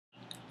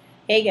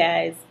Hey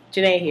guys,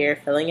 Janae here,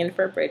 filling in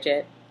for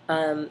Bridget.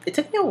 It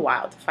took me a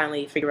while to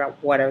finally figure out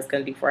what I was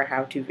going to do for a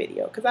how-to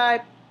video because I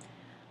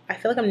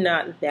feel like I'm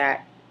not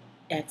that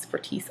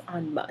expertise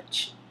on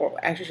much or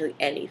actually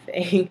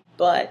anything.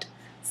 But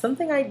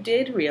something I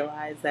did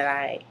realize that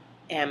I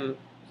am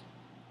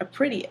a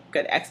pretty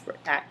good expert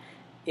at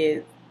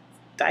is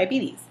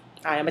diabetes.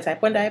 I am a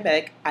type 1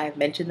 diabetic. I have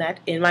mentioned that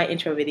in my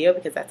intro video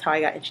because that's how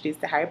I got introduced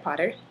to Harry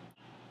Potter.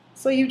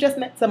 So you just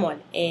met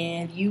someone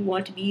and you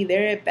want to be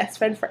their best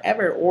friend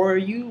forever, or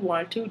you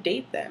want to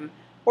date them,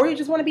 or you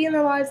just want to be in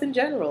their lives in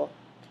general.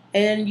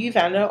 And you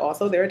found out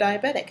also they're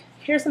diabetic.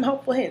 Here's some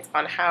helpful hints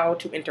on how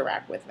to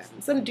interact with them.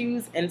 Some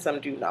do's and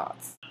some do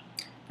nots.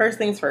 First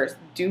things first,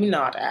 do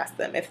not ask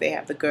them if they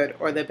have the good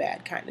or the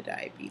bad kind of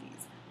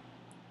diabetes.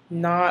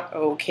 Not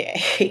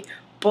okay.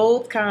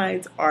 Both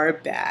kinds are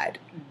bad.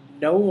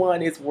 No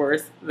one is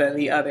worse than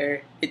the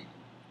other.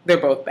 They're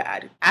both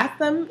bad. Ask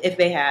them if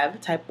they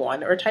have type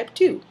 1 or type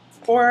 2.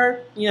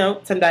 Or,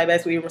 some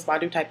diabetics will even respond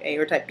to type A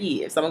or type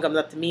B. If someone comes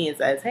up to me and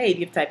says, hey, do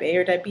you have type A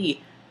or type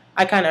B?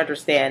 I kind of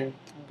understand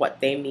what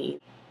they mean.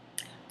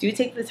 Do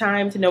take the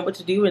time to know what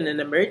to do in an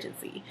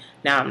emergency.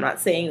 Now, I'm not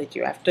saying that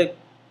you have to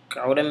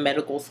go to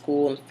medical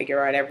school and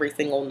figure out every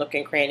single nook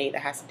and cranny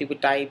that has to do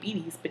with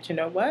diabetes, but you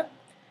know what?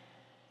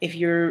 If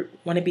you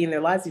want to be in their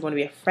lives, you want to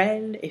be a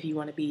friend, if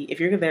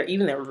you're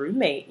even their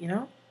roommate,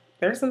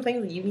 there are some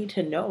things that you need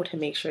to know to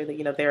make sure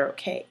that, they're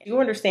okay. You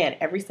understand,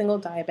 every single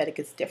diabetic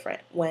is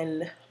different.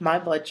 When my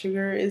blood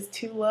sugar is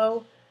too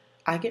low,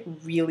 I get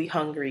really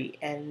hungry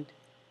and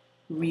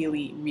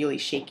really, really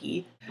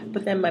shaky.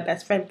 But then my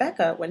best friend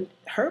Becca, when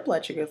her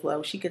blood sugar is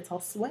low, she gets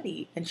all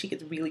sweaty and she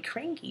gets really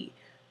cranky.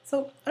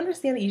 So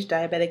understand that each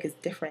diabetic is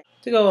different.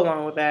 To go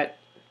along with that,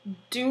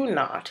 do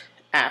not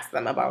ask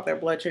them about their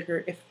blood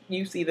sugar if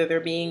you see that they're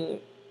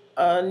being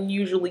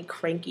unusually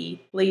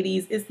cranky.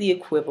 Ladies, is the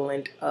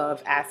equivalent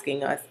of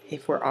asking us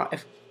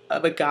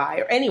of a guy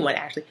or anyone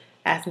actually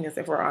asking us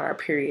if we're on our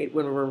period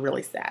when we're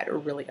really sad or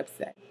really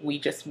upset. We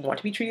just want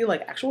to be treated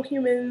like actual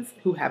humans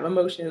who have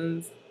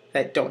emotions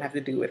that don't have to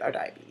do with our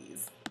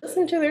diabetes.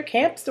 Listen to their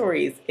camp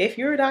stories. If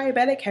your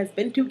diabetic has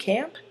been to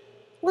camp,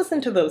 listen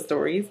to those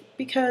stories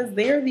because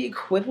they are the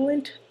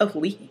equivalent of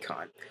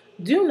LeakyCon.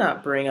 Do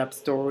not bring up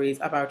stories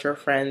about your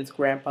friends,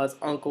 grandpas,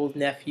 uncles,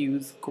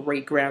 nephews,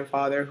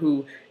 great-grandfather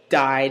who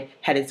died,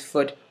 had his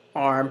foot,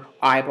 arm,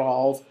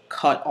 eyeballs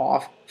cut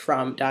off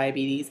from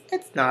diabetes.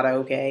 It's not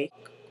okay.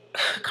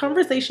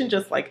 Conversation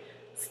just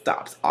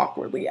stops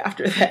awkwardly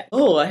after that.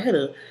 Oh, I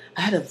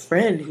had a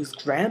friend whose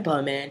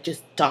grandpa, man,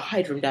 just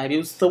died from diabetes. It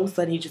was so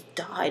sudden, he just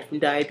died from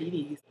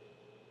diabetes.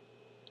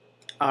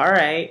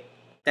 Alright,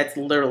 that's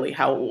literally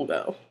how it will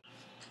go.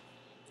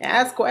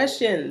 Ask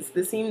questions.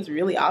 This seems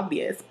really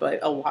obvious, but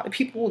a lot of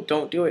people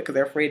don't do it because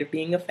they're afraid of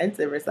being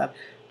offensive or stuff.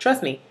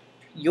 Trust me,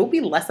 you'll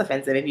be less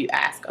offensive if you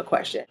ask a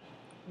question.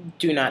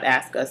 Do not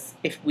ask us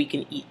if we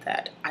can eat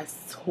that. I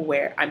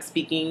swear, I'm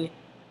speaking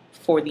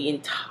for the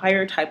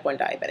entire type 1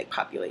 diabetic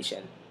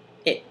population.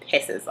 It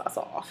pisses us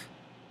off.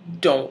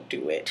 Don't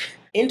do it.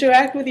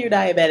 Interact with your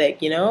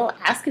diabetic,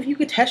 ask if you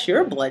could test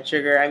your blood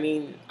sugar. I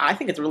mean, I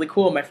think it's really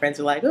cool. My friends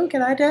are like, oh,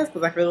 can I test?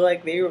 Because I feel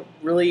like they're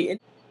really...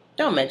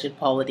 Don't mention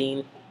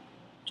Pauladine.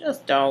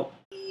 Just don't.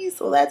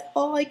 So that's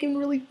all I can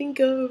really think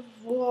of.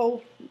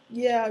 Well,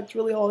 yeah, it's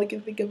really all I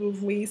can think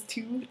of ways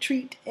to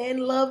treat and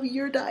love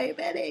your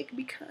diabetic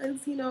because,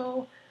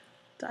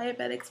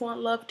 diabetics want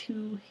love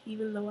too,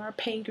 even though our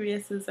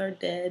pancreases are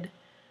dead.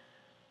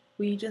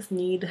 We just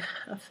need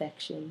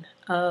affection.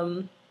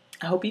 I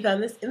hope you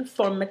found this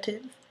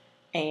informative,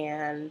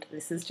 and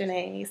this is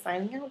Janae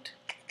signing out.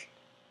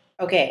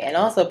 Okay, and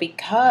also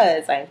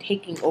because I'm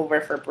taking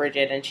over for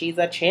Bridget and she's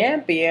a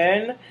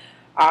champion,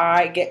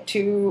 I get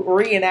to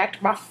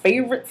reenact my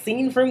favorite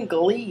scene from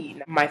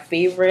Glee. My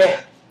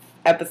favorite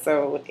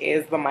episode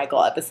is the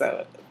Michael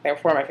episode.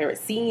 Therefore, my favorite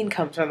scene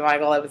comes from the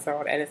Michael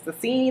episode, and it's the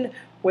scene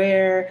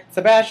where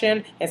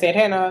Sebastian and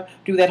Santana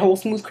do that whole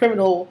smooth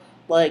criminal,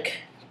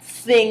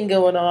 thing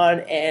going on,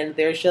 and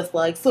there's just,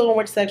 so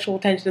much sexual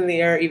tension in the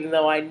air, even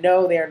though I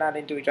know they're not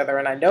into each other,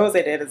 and I know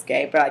Santana is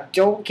gay, but I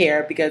don't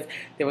care, because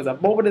there was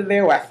a moment in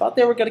there where I thought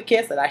they were going to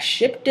kiss, and I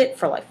shipped it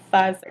for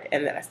 5 seconds,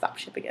 and then I stopped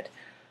shipping it.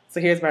 So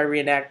here's my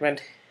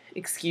reenactment.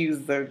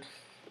 Excuse the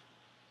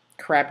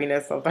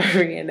crappiness of the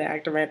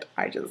reenactment.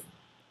 I just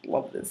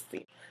love this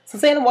scene. So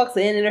Santa walks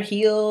in her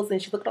heels,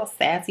 and she's looking all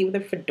sassy with her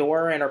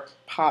fedora and her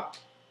pop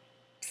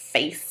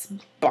face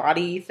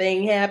body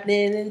thing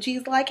happening, and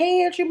she's like,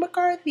 hey, Andrew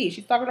McCarthy.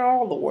 She's talking to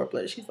all the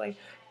Warblers. She's like,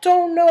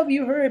 don't know if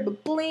you heard,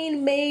 but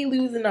Blaine may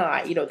lose an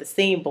eye. The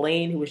same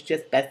Blaine who was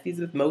just besties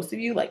with most of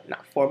you,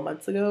 not 4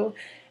 months ago.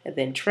 And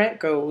then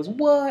Trent goes,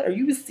 what? Are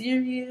you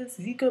serious?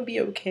 Is he gonna be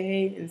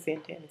okay? And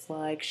Santana's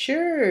like,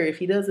 sure, if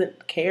he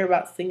doesn't care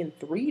about singing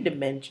 3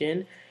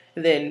 Dimension.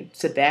 And then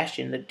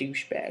Sebastian, the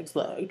douchebag's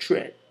like,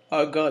 Trent,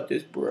 I got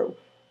this, bro.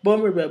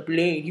 Bummer about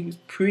Blaine, he was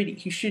pretty.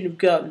 He shouldn't have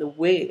gotten in the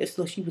way. That's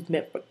what she was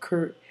meant for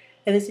Kurt.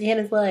 And then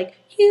Santana's like,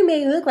 you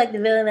may look like the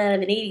villain out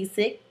of an 80s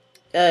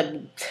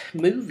um,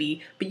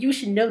 movie, but you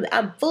should know that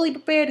I'm fully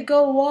prepared to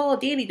go all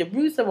Danny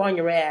DeRusso on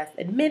your ass.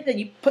 Admit that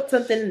you put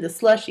something in the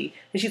slushy.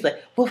 And she's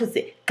like, what was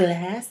it?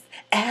 Glass?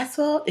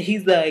 Asphalt? And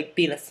he's like,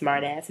 being a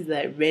smart ass, he's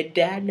like, red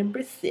dye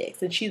number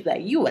 6. And she's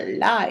like, you a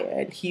liar.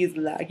 And he's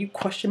like, you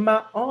question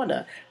my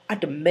honor. I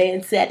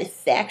demand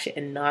satisfaction.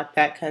 And not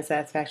that kind of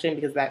satisfaction,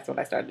 because that's when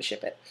I started to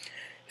ship it.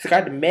 He's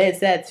like, I demand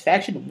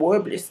satisfaction,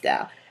 Warbler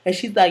style. And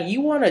she's like,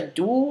 you want a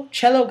duel?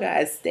 Cello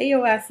guys, stay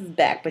your asses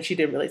back. But she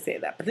didn't really say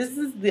that. But this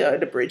is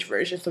the bridge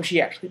version, so she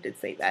actually did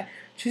say that.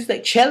 She's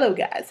like, cello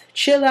guys,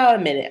 chill out a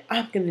minute.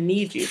 I'm going to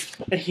need you.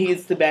 And he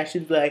gets the back.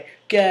 She's like,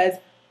 guys,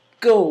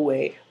 go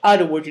away. I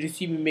don't want you to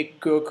see me make a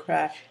girl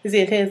cry. And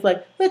Santana's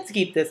like, let's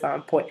keep this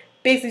on point.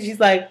 Basically, she's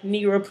like,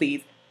 Negro,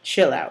 please,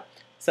 chill out.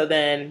 So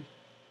then,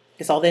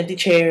 it's all the empty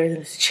chairs,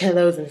 and it's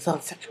cellos, and it's all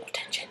sexual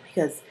tension.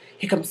 Because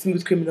here comes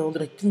Smooth Criminal.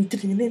 They're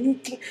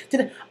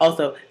like,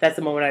 also, that's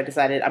the moment I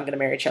decided I'm gonna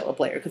marry a cello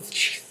player, because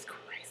Jesus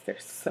Christ, they're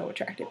so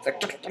attractive. It's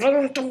like,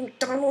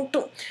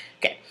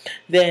 okay,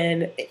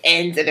 then it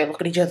ends and they're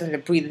looking at each other and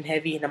they're breathing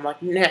heavy, and I'm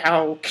like,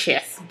 now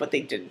kiss, but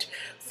they didn't.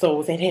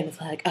 So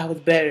Santana's like, I was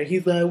better.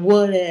 He's like,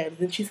 whatever.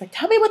 And she's like,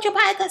 tell me what you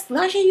buy the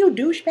slushy, you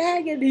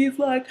douchebag. And he's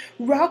like,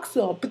 rock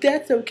salt, but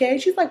that's okay.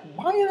 She's like,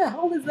 why the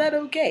hell is that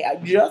okay? I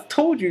just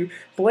told you,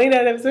 Blaine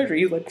had to have surgery.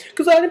 He's like,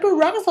 because I didn't put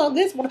rock salt on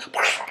this one.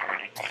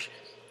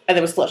 And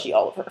there was slushy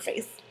all over her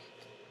face.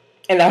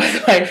 And that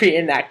was my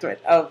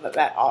reenactment of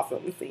that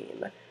awesome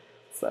scene.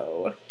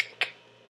 So,